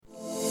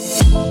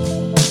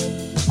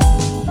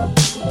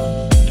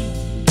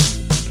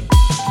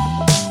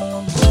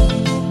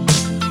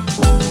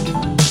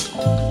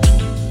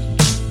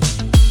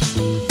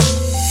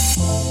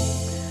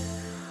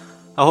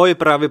Ahoj,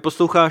 právě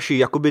posloucháš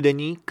Jakoby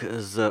deník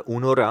z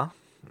února,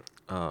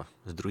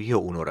 z 2.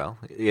 února.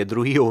 Je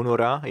 2.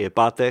 února, je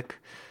pátek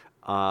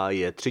a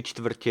je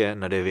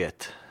 3:45.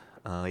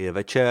 Je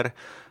večer,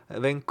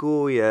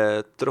 venku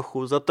je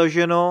trochu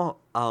zataženo,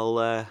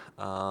 ale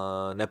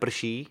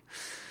neprší.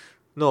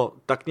 No,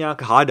 tak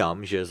nějak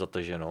hádám, že je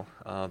zataženo,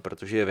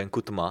 protože je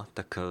venku tma,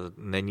 tak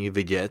není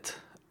vidět,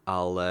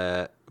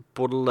 ale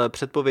podle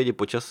předpovědi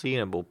počasí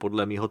nebo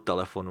podle mýho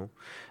telefonu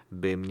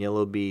by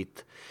mělo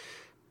být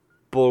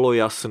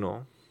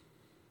polojasno.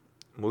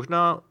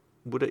 Možná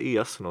bude i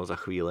jasno za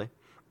chvíli,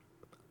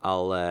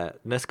 ale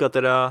dneska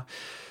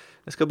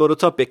bylo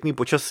docela pěkný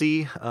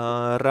počasí.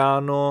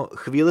 Ráno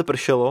chvíli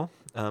pršelo,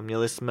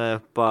 měli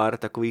jsme pár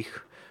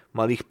takových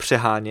malých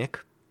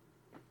přeháněk,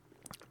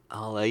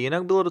 ale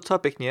jinak bylo docela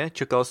pěkně.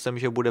 Čekal jsem,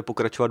 že bude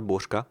pokračovat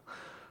bouřka,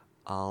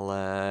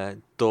 ale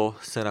to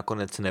se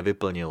nakonec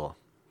nevyplnilo.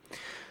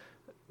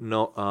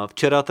 No a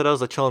včera teda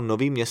začal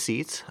nový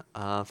měsíc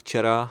a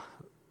včera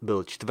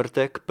byl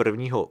čtvrtek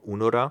 1.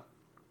 února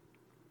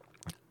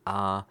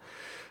a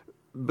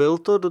byl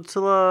to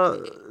docela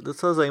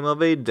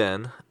zajímavý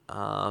den,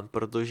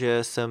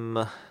 protože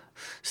jsem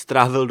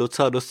strávil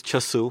docela dost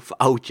času v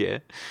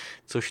autě,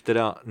 což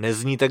teda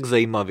nezní tak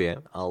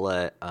zajímavě,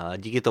 ale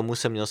díky tomu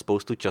jsem měl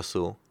spoustu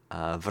času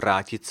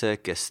vrátit se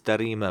ke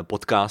starým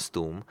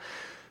podcastům,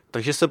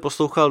 takže jsem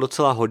poslouchal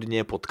docela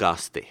hodně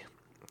podcasty.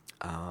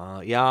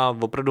 Já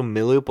opravdu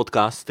miluju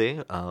podcasty,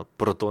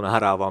 proto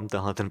nahrávám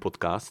ten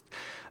podcast,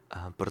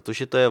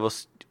 protože to je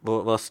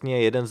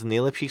vlastně jeden z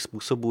nejlepších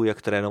způsobů,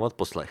 jak trénovat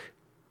poslech.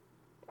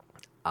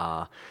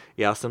 A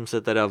já jsem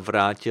se teda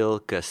vrátil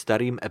ke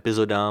starým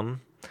epizodám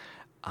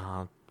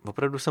a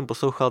opravdu jsem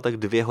poslouchal tak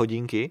 2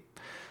 hodinky.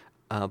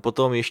 A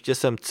potom ještě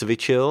jsem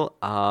cvičil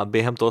a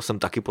během toho jsem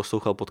taky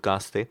poslouchal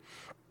podcasty.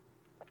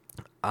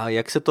 A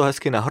jak se to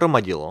hezky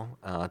nahromadilo,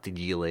 ty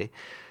díly,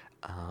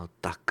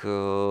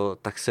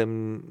 tak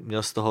jsem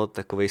měl z toho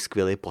takovej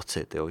skvělý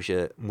pocit, jo,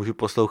 že můžu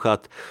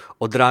poslouchat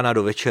od rána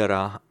do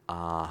večera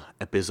a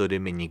epizody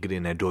mi nikdy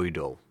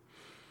nedojdou.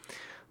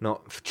 No,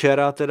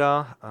 včera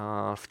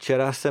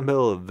jsem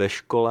byl ve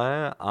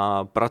škole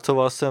a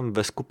pracoval jsem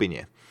ve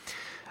skupině.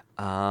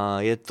 A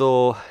je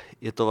to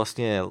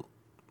vlastně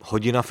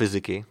hodina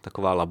fyziky,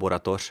 taková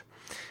laboratoř,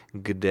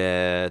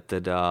 kde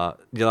teda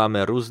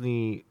děláme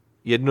různý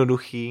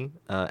jednoduchý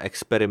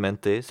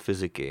experimenty z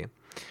fyziky.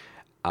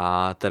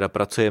 A teda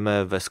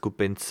pracujeme ve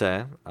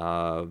skupince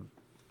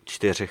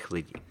 4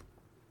 lidí.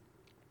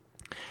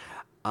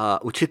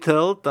 A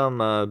učitel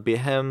tam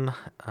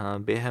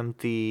během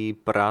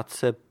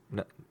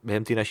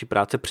té naší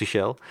práce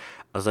přišel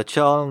a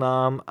začal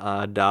nám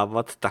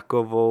dávat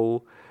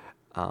takovou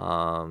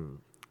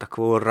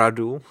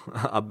radu,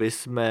 aby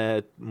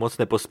jsme moc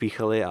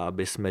nepospíchali a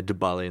aby jsme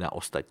dbali na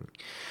ostatní.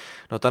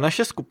 No, ta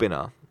naše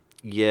skupina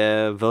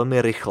je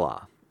velmi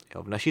rychlá.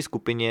 Jo, v naší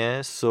skupině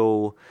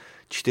jsou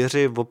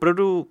 4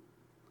 opravdu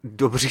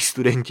dobří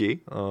studenti,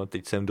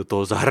 teď jsem do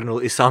toho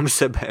zahrnul i sám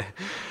sebe,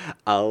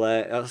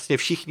 ale vlastně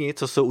všichni,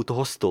 co jsou u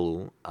toho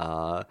stolu,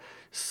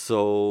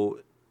 jsou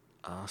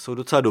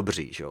docela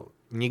dobří. Že?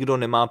 Nikdo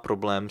nemá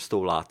problém s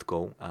tou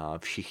látkou a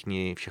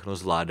všichni všechno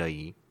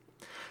zvládají.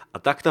 A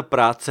tak ta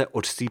práce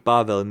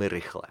odsýpá velmi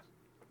rychle.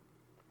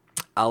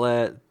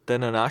 Ale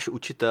ten náš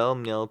učitel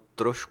měl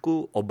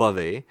trošku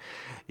obavy,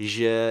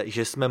 že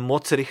jsme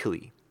moc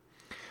rychlí.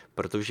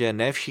 Protože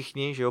ne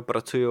všichni, že jo,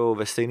 pracují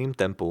ve stejném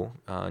tempu.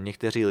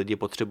 Někteří lidi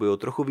potřebují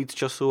trochu víc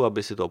času,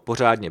 aby si to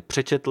pořádně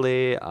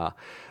přečetli a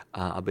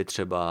aby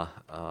třeba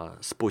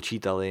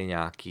spočítali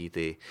nějaký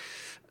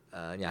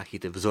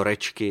ty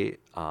vzorečky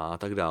a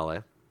tak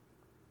dále.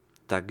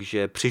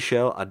 Takže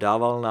přišel a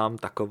dával nám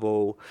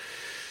takovou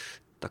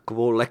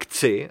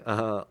lekci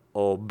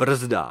o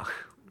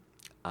brzdách.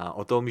 A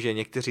o tom, že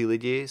někteří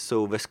lidi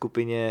jsou ve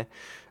skupině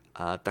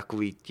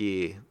takoví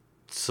ti,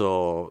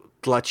 co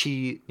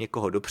tlačí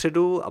někoho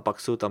dopředu a pak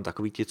jsou tam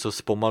takoví ti, co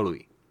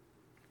zpomalují.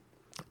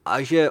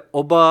 A že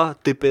oba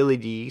typy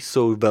lidí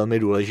jsou velmi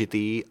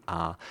důležitý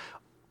a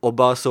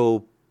oba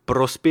jsou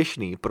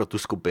prospěšný pro tu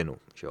skupinu.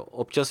 Že jo?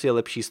 Občas je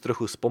lepší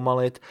trochu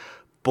zpomalit,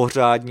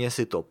 pořádně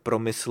si to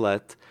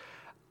promyslet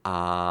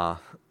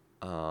a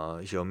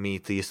že jo,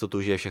 mít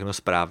jistotu, že je všechno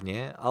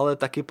správně, ale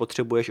taky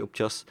potřebuješ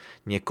občas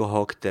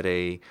někoho,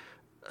 který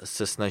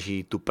se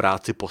snaží tu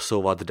práci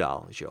posouvat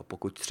dál. Že jo?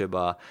 Pokud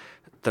třeba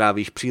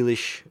trávíš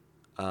příliš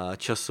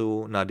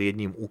času nad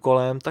jedním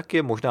úkolem, tak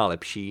je možná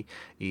lepší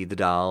jít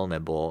dál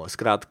nebo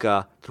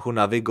zkrátka trochu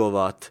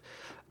navigovat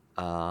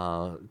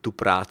tu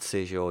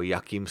práci, že jo,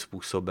 jakým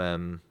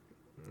způsobem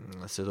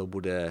se to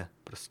bude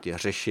prostě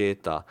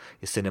řešit a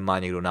jestli nemá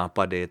někdo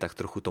nápady, tak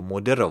trochu to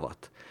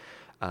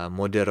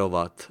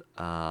moderovat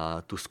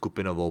tu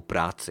skupinovou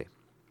práci.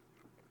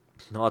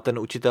 No a ten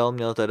učitel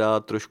měl teda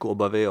trošku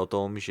obavy o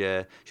tom,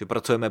 že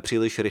pracujeme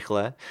příliš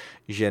rychle,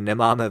 že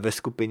nemáme ve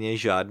skupině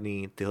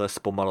žádný tyhle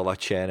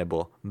zpomalovače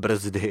nebo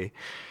brzdy,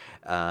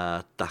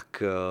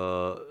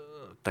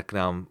 tak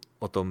nám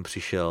o tom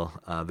přišel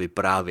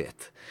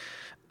vyprávět.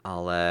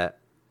 Ale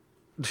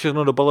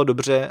všechno dopadlo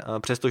dobře,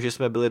 přestože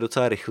jsme byli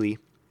docela rychlí,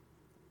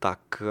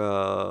 tak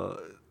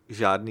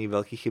žádný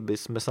velký chyby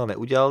jsme se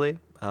neudělali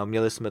a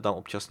měli jsme tam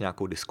občas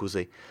nějakou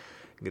diskuzi,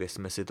 kde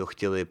jsme si to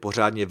chtěli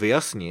pořádně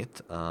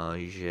vyjasnit,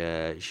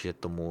 že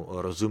tomu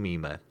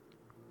rozumíme.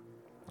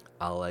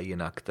 Ale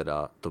jinak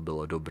teda to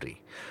bylo dobrý.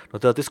 No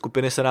teda ty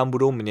skupiny se nám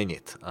budou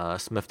měnit.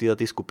 Jsme v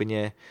této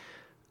skupině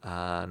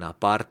na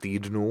pár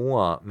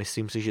týdnů a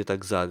myslím si, že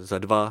tak za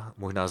 2,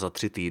 možná za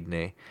 3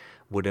 týdny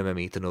budeme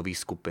mít nové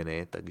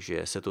skupiny,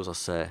 takže se to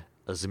zase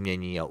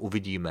změní a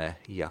uvidíme,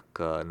 jak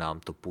nám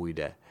to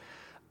půjde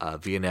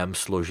v jiném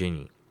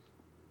složení.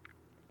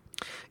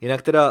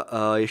 Jinak teda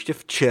ještě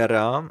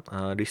včera,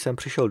 když jsem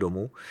přišel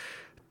domů,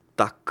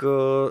 tak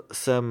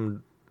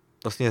jsem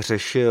vlastně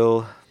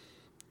řešil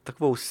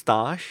takovou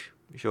stáž,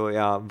 že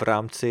já v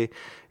rámci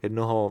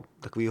jednoho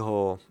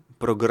takového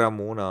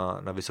programu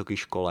na vysoké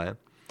škole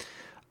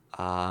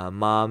a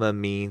máme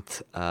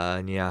mít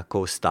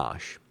nějakou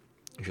stáž,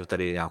 že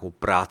tady nějakou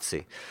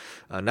práci.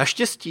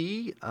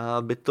 Naštěstí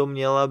by to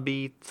měla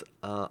být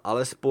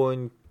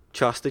alespoň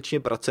částečně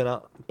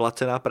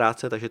placená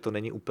práce, takže to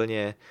není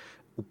úplně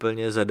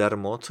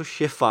zadarmo,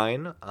 což je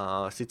fajn.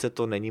 Sice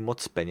to není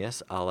moc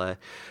peněz, ale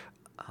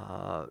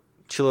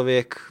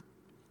člověk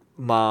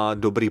má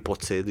dobrý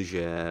pocit,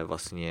 že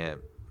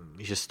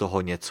z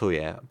toho něco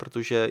je,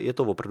 protože je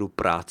to opravdu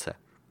práce.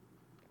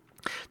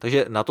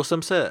 Takže na to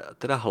jsem se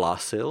teda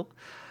hlásil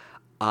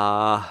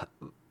a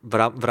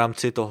v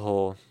rámci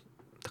toho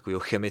takového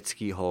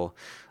chemického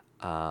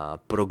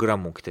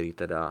programu,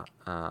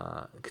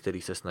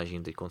 který se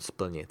snažím teď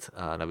splnit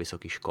na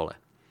vysoké škole.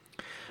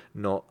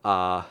 No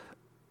a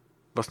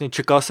vlastně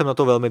čekal jsem na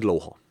to velmi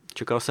dlouho.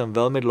 Čekal jsem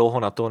velmi dlouho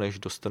na to, než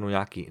dostanu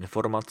nějaké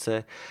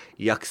informace,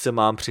 jak se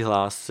mám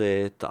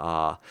přihlásit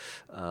a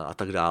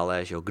tak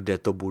dále, že jo, kde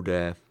to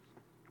bude.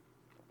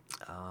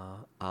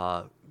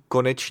 A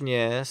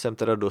konečně jsem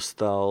teda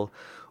dostal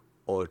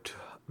od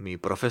mý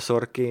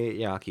profesorky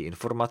nějaké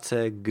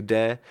informace,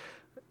 kde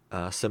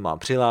se mám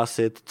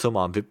přihlásit, co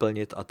mám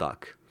vyplnit a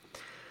tak.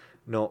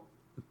 No,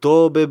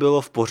 to by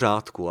bylo v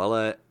pořádku,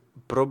 ale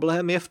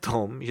problém je v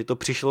tom, že to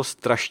přišlo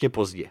strašně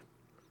pozdě.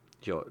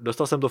 Jo,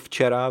 dostal jsem to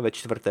včera ve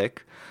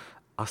čtvrtek,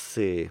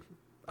 asi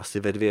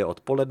ve 2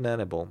 odpoledne,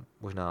 nebo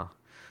možná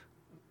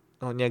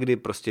někdy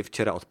prostě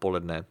včera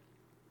odpoledne.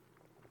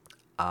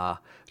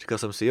 A říkal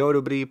jsem si, jo,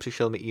 dobrý,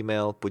 přišel mi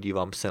e-mail,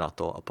 podívám se na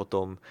to. A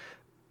potom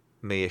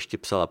mi ještě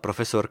psala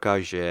profesorka,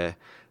 že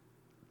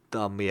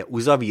tam je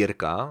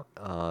uzavírka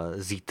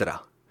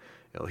zítra.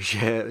 Jo,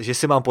 že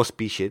si mám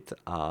pospíšit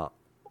a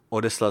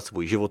odeslat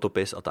svůj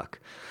životopis a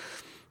tak.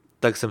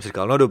 Tak jsem si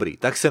říkal, no dobrý,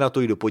 tak se na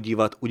to jdu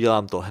podívat,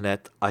 udělám to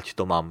hned, ať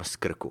to mám z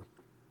krku.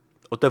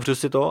 Otevřu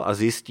si to a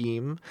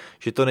zjistím,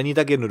 že to není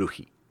tak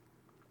jednoduchý.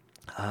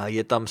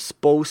 Je tam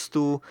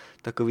spoustu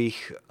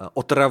takových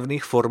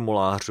otravných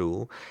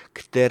formulářů,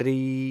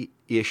 který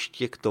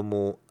ještě k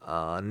tomu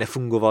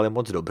nefungovaly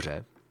moc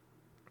dobře.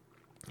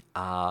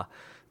 A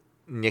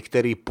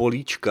některé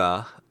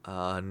políčka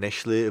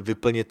nešly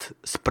vyplnit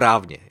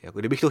správně. Jako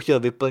kdybych to chtěl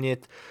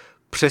vyplnit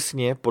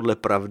přesně podle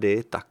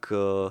pravdy,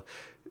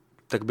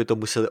 tak by to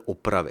museli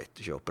opravit,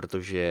 že jo?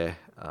 Protože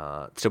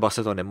třeba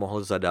se to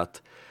nemohl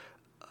zadat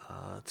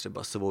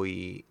třeba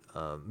svoji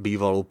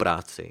bývalou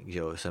práci, že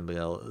jo?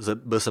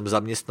 Byl jsem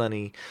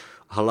zaměstnaný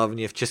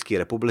hlavně v České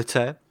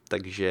republice,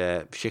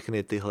 takže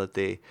všechny tyhle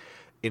ty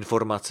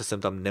informace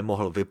jsem tam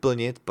nemohl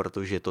vyplnit,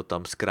 protože to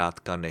tam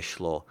zkrátka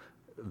nešlo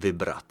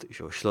vybrat,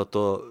 že jo?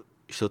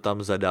 Šlo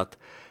tam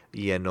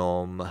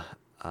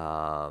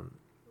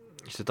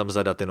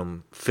zadat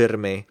jenom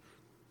firmy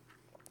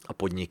a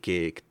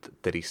podniky,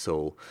 které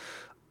jsou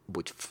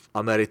buď v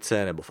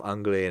Americe, nebo v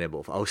Anglii,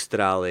 nebo v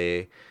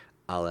Austrálii,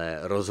 ale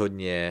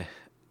rozhodně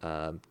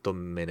to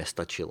mi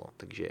nestačilo.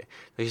 Takže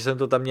jsem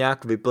to tam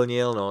nějak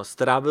vyplnil, no,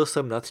 strávil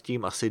jsem nad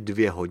tím asi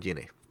 2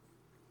 hodiny.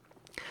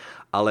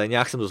 Ale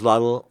nějak jsem to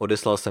zvládl,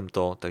 odeslal jsem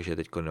to, takže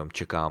teď jenom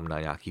čekám na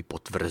nějaké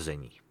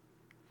potvrzení.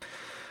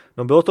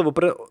 No bylo to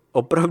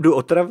opravdu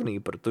otravný,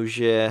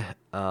 protože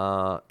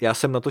já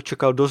jsem na to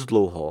čekal dost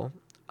dlouho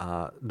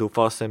a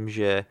doufal jsem,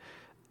 že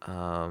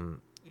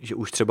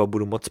už třeba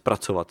budu moc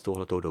pracovat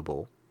touhletou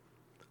dobou.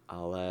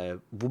 Ale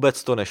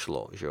vůbec to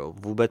nešlo, že jo?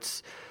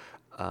 Vůbec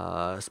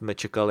jsme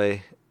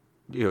čekali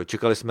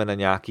jsme na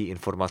nějaké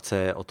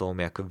informace o tom,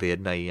 jak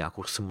vyjednají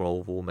nějakou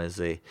smlouvu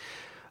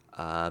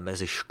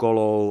mezi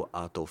školou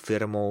a tou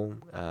firmou,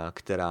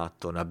 která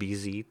to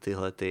nabízí,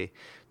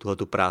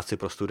 tuhletu práci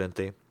pro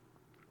studenty.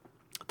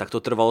 Tak to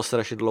trvalo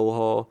strašně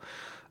dlouho.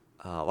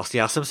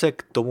 Vlastně já jsem se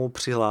k tomu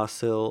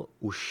přihlásil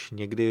už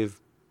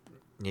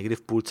někdy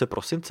v půlce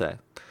prosince.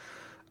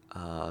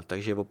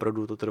 Takže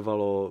opravdu to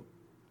trvalo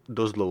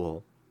dost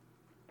dlouho.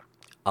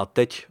 A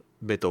teď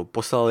by to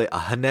poslali a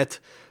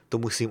hned to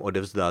musím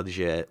odevzdat,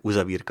 že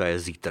uzavírka je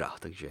zítra.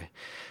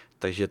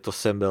 Takže to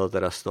jsem byl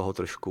teda z toho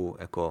trošku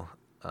jako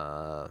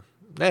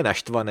ne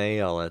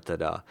naštvaný, ale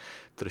teda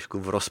trošku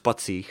v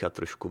rozpacích a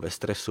trošku ve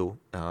stresu,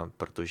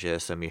 protože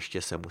jsem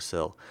ještě se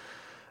musel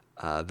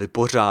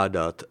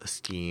vypořádat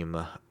s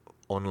tím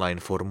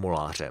online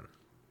formulářem.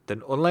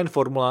 ten online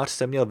formulář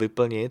jsem měl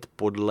vyplnit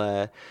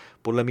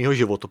podle mýho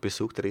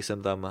životopisu, který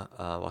jsem tam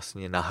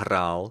vlastně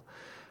nahrál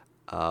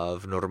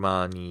v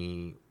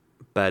normální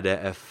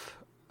PDF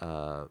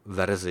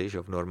verzi,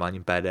 že v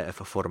normálním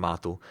PDF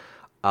formátu,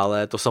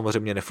 ale to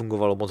samozřejmě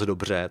nefungovalo moc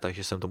dobře,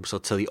 takže jsem to musel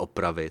celý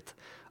opravit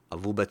a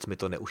vůbec mi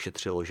to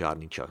neušetřilo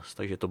žádný čas,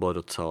 takže to bylo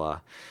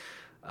docela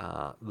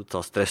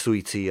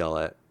stresující,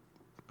 ale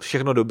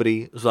všechno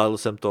dobrý, zvládl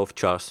jsem to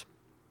včas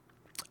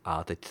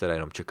a teď teda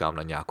jenom čekám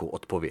na nějakou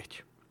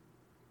odpověď.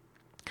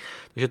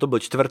 Takže to byl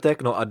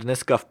čtvrtek, no a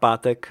dneska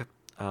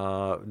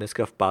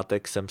v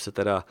pátek jsem se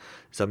teda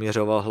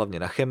zaměřoval hlavně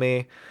na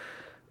chemii.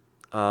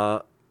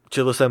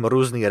 Četl jsem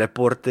různý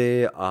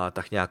reporty a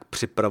tak nějak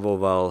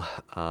připravoval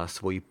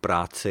svoji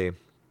práci.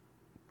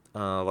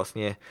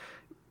 Vlastně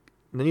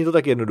není to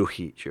tak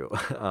jednoduchý, že jo?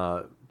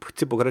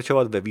 Chci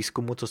pokračovat ve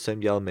výzkumu, co jsem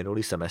dělal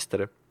minulý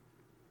semestr,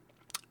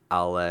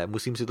 ale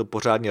musím si to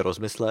pořádně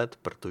rozmyslet,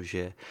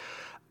 protože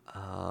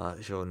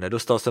že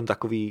nedostal jsem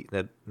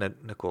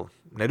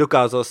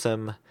nedokázal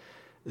jsem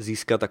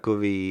získat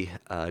takový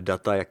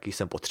data, jaký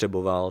jsem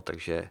potřeboval,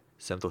 takže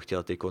jsem to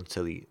chtěl teď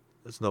celý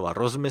znova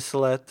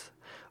rozmyslet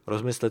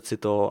si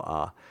to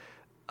a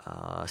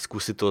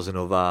zkusit to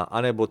znova,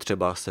 anebo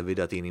třeba se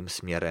vydat jiným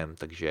směrem,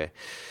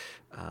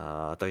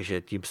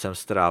 takže tím jsem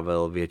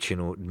strávil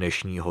většinu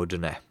dnešního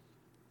dne.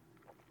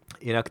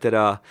 Jinak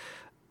teda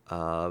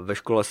ve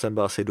škole jsem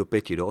byl asi do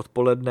 5 do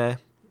odpoledne,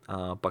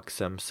 a pak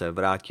jsem se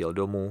vrátil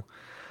domů,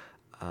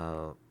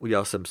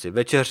 udělal jsem si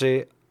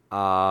večeři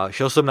a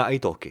šel jsem na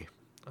italky.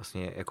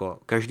 Vlastně jako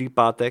každý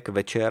pátek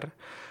večer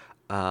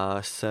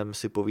jsem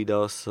si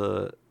povídal s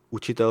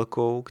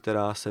učitelkou,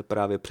 která se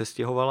právě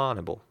přestěhovala,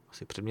 nebo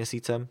asi před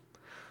měsícem.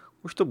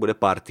 Už to bude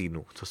pár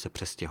týdnů, co se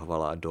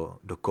přestěhovala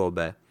do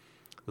Kobe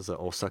z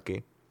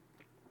Osaky.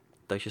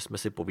 Takže jsme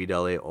si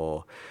povídali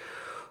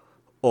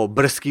o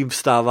brzkým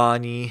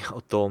vstávání,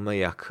 o tom,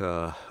 jak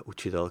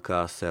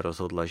učitelka se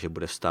rozhodla, že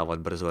bude vstávat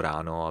brzo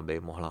ráno, aby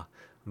mohla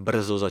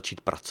brzo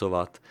začít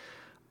pracovat.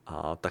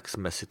 A tak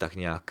jsme si tak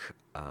nějak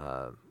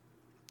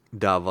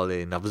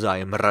dávali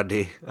navzájem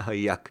rady,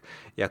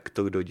 jak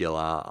to kdo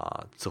dělá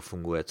a co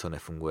funguje, co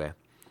nefunguje.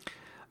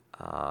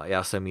 A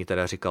já jsem jí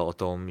teda říkal o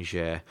tom,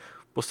 že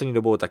poslední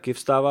dobou taky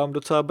vstávám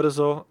docela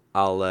brzo,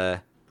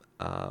 ale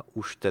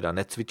už teda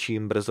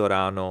necvičím brzo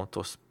ráno,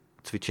 to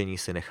cvičení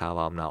si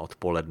nechávám na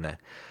odpoledne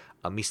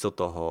a místo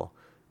toho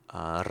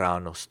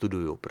ráno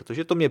studuju,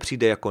 protože to mně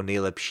přijde jako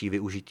nejlepší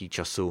využití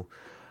času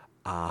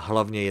a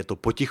hlavně je to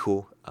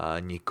potichu a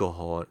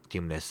nikoho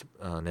tím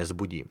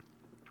nezbudím.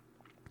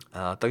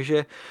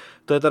 Takže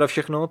to je teda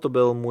všechno, to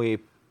byl můj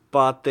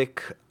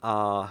pátek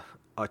a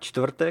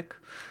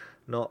čtvrtek.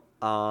 No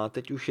a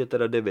teď už je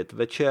teda 9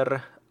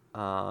 večer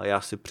a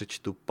já si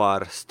přečtu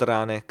pár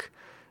stránek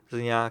z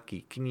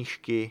nějaký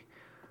knížky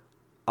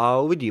a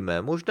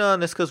uvidíme. Možná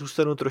dneska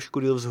zůstanu trošku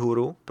díl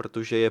vzhůru,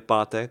 protože je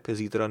pátek,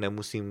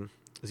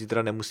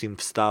 zítra nemusím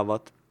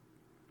vstávat,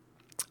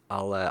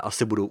 ale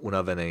asi budu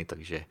unavený,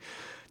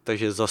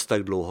 takže zas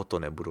tak dlouho to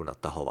nebudu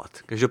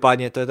natahovat.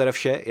 Každopádně to je teda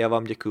vše, já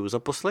vám děkuji za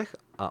poslech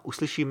a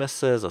uslyšíme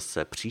se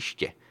zase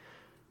příště.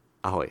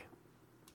 Ahoj.